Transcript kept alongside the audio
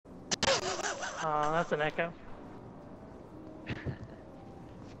That's an echo.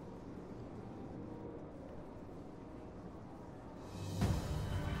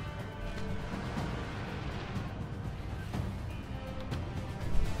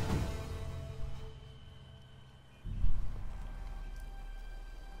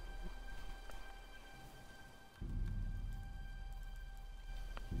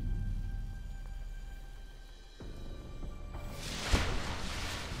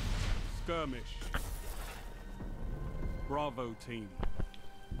 Skirmish. Bravo team.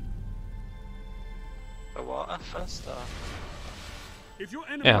 The water first, or? If your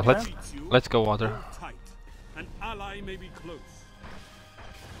enemy beats you, let's go water. hold tight. An ally may be close.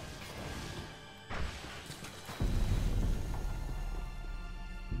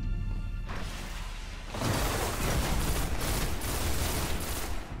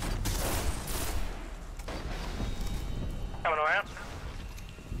 Coming around.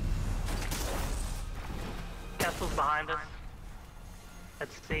 Castle's behind us.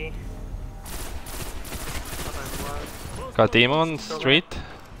 Let's see. Got demon street.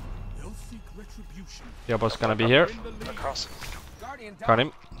 They'll seek retribution. Yobbo's gonna be here. Across. Got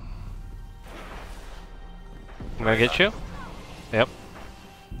him. I'm gonna get you. Yep.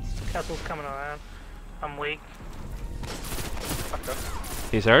 Castle's coming around. I'm weak. Okay.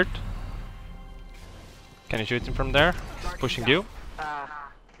 He's hurt. Can you shoot him from there? Pushing you.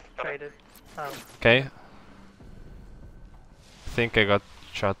 Traded. Okay. Think I got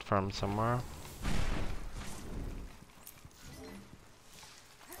shot from somewhere.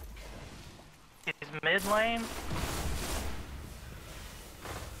 He's mid lane.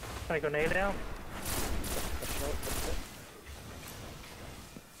 Can I go nade down?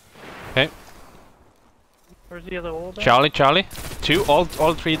 Okay. Where's the other old? Charlie. Two, all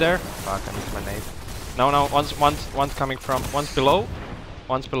three there. Fuck, I missed my nade. No, one's coming from, one's below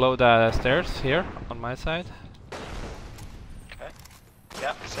the stairs here on my side. Okay.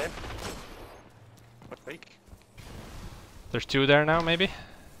 Yeah, same. Weak. There's two there now, maybe.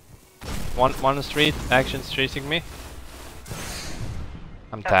 One on the street. Action's chasing me.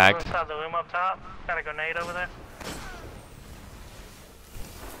 I'm tagged. Inside the room up top. Got a grenade over there.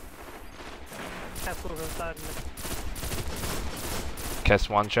 Castle's inside me. Cast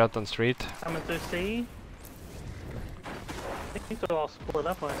one shot on street. Coming through C. I think they're all split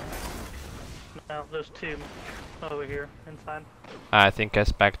up right now. No, there's two over here inside. I think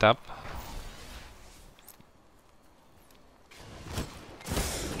Cast backed up.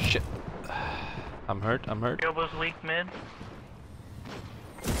 Shit. I'm hurt. Yobbo's weak mid.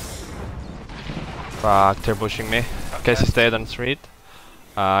 Fuck, they're pushing me. Casey stayed on street.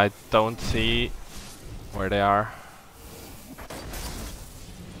 I don't see where they are.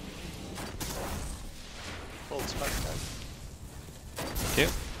 Hold smoke then. Thank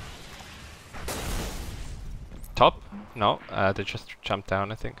you. Top? No, they just jumped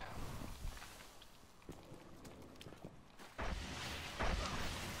down, I think.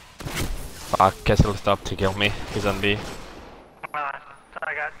 Fuck, Kessel stopped to kill me. He's on B.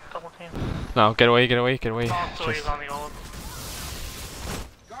 I got double team. No, get away. Also, Just he's on the old.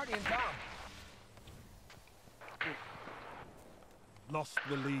 Guardian down. Lost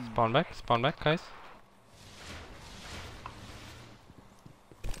the lead. spawn back, guys.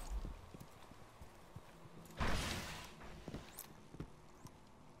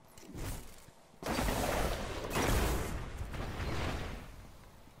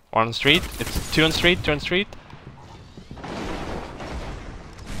 One on street. It's two on street.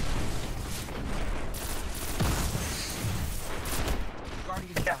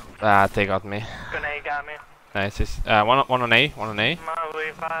 Ah, they got me. Grenade got me. Nice. One on A. My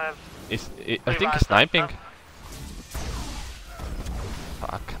V5. I think he's sniping.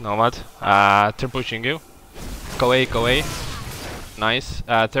 Fuck, Nomad. They're pushing you. Go A. Nice.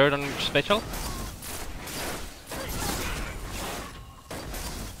 Third on special.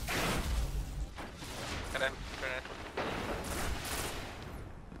 Get in. Grenade.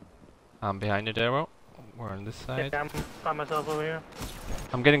 I'm behind you, Darrow. We're on this side. Yeah, I'm by myself over here.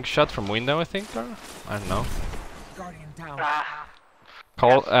 I'm getting shot from window, I think, or I don't know. Guardian down.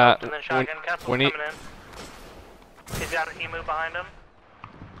 Call. And then shotgun. Castle's we need coming in. He's got an emu behind him.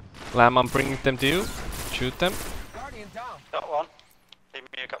 Lamb. I'm bringing them to you. Shoot them. Guardian down. Got one.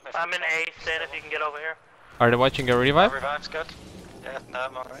 You got me. I'm in A, Sid, if you can get over here. Are they watching a revive? Revive's good. Yeah, no,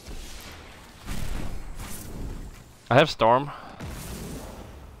 I'm alright. I have storm.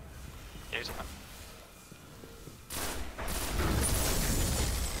 Use it.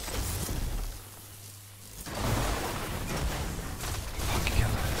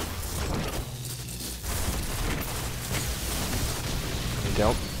 Need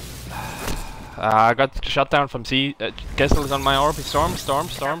help. I got shot down from C. Kessel is on my orb. Storm.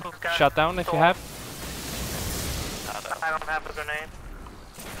 Shut down if you have. I don't have a grenade.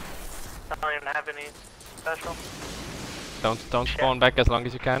 I don't even have any special. Don't spawn back as long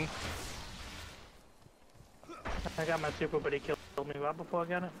as you can. I got my super, but he killed me right before I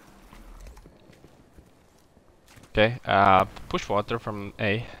got it. Okay, push water from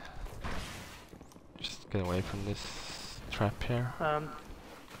A. Just get away from this trap here.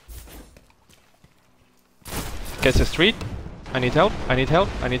 Guess the street. I need help. Guardian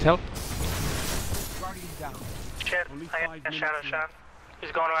down. Shit, Only I 5 got minutes shot.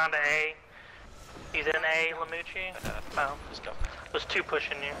 He's going around to A. He's in A, Lamouchi. Oh, Just go. there's two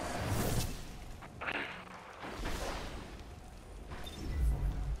pushing you.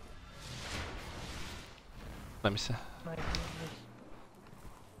 Let me see.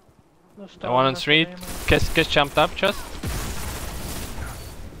 There's One on street. Kiss jumped up just.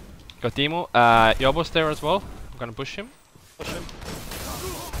 Got Demo. Yobbo's there as well. I'm gonna push him.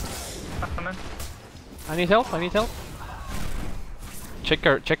 Coming. I need help. Check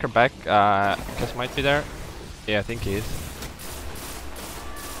her back. Kiss might be there. Yeah, I think he is.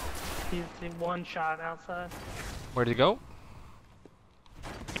 He's one shot outside. Where'd he go?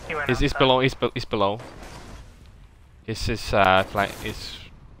 He went He's outside. below. He's below. He's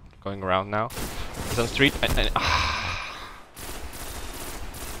going around now. He's on street. It's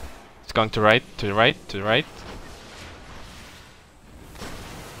going to the right.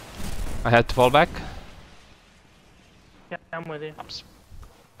 I had to fall back. Yeah, I'm with you.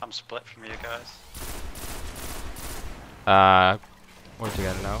 I'm split from you guys. Where's he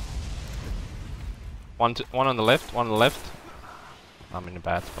at now? One on the left. I'm in a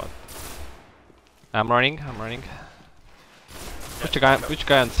bad spot. I'm running. Which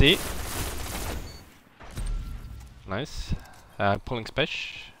guy on C? Nice. Pulling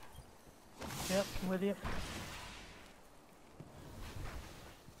special. Yep, I'm with you.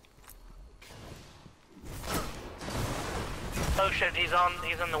 Oh shit, he's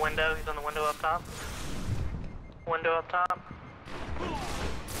in the window. He's on the window up top.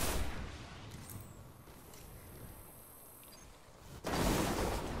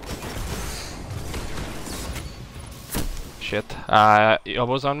 Shit.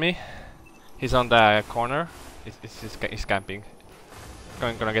 Yobbo's on me. He's on the corner. He's camping.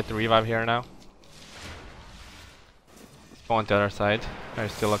 Gonna get the revive here now. Spawn to the other side. Are you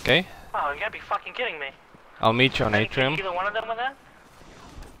still okay? Oh, you gotta be fucking kidding me. I'll meet you on atrium. Either one of them with that?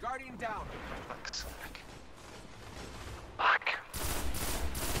 Guardian down. Fuck's sake. Fuck.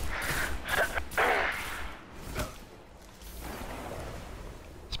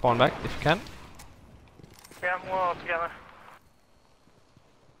 Spawn back if you can. Yeah, we're all together.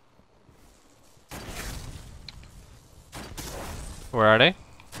 Where are they?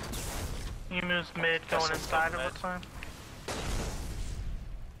 Emu's mid going inside, it looks like.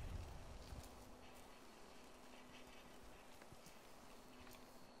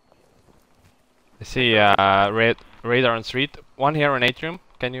 I see radar on street. One here on atrium.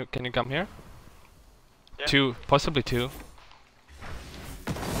 Can you come here? Yeah. Two, possibly two.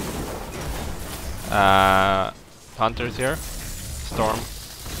 Hunters here. Storm.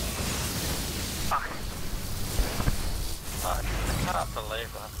 Fuck. I can't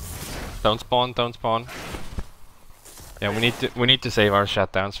believe that. Don't spawn. Yeah, we need to save our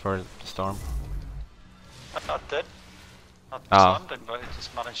shutdowns for the storm. I did. I Oh. slammed him, but he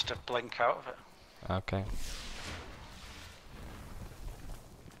just managed to blink out of it. Okay.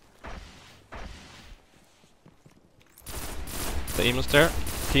 The emu's there.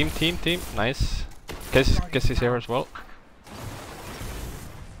 Team. Nice. Guess he's here as well.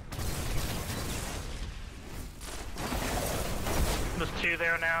 There's two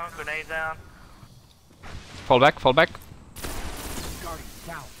there now, grenade down. Fall back. Guardian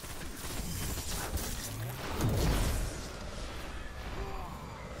down.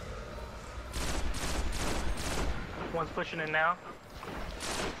 One's pushing in now.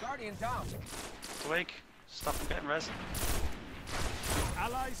 Guardian down. Weak. Stop him getting res.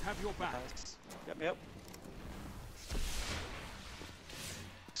 Allies have your back. Nice. Get me up.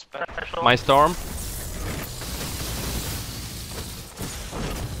 Special. My storm.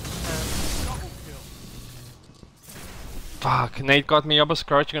 Double kill. Fuck, Nate got me. Yobbo's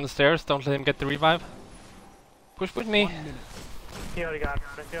crouching on the stairs. Don't let him get the revive. Push me. 1 minute. He already got it.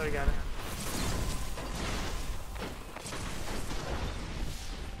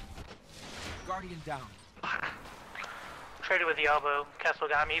 Guardian down. Traded with Yobbo. Kessel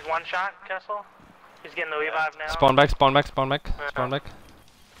got me. He's one shot, Kessel. He's getting the revive now. Spawn back.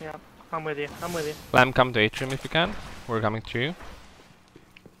 Yeah, I'm with you. Lamb, come to atrium if you can. We're coming to you.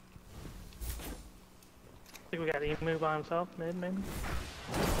 think we got Emu by himself, mid maybe.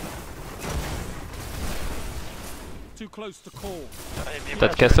 Too close to call.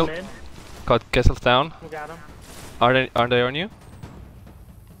 That Kessel. Mid. Got Kessel's down. We got him. Are they on you?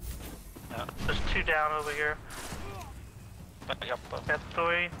 There's 2 down over here. Yep. That's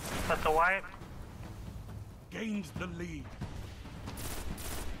 3. That's a white. Gained the lead.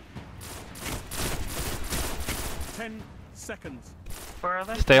 10 seconds. Where are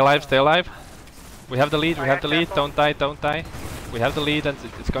they? Stay alive, stay alive. We have the lead, we I have got the lead. Castle. Don't die, don't die. We have the lead and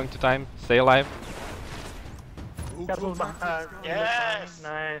it's going to time. Stay alive. Castle's behind. Yes!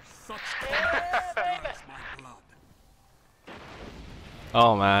 Nice. Such my blood.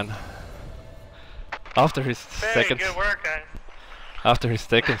 Oh man. After his Very second good work, guys. after his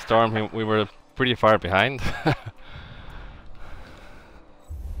second storm we were pretty far behind.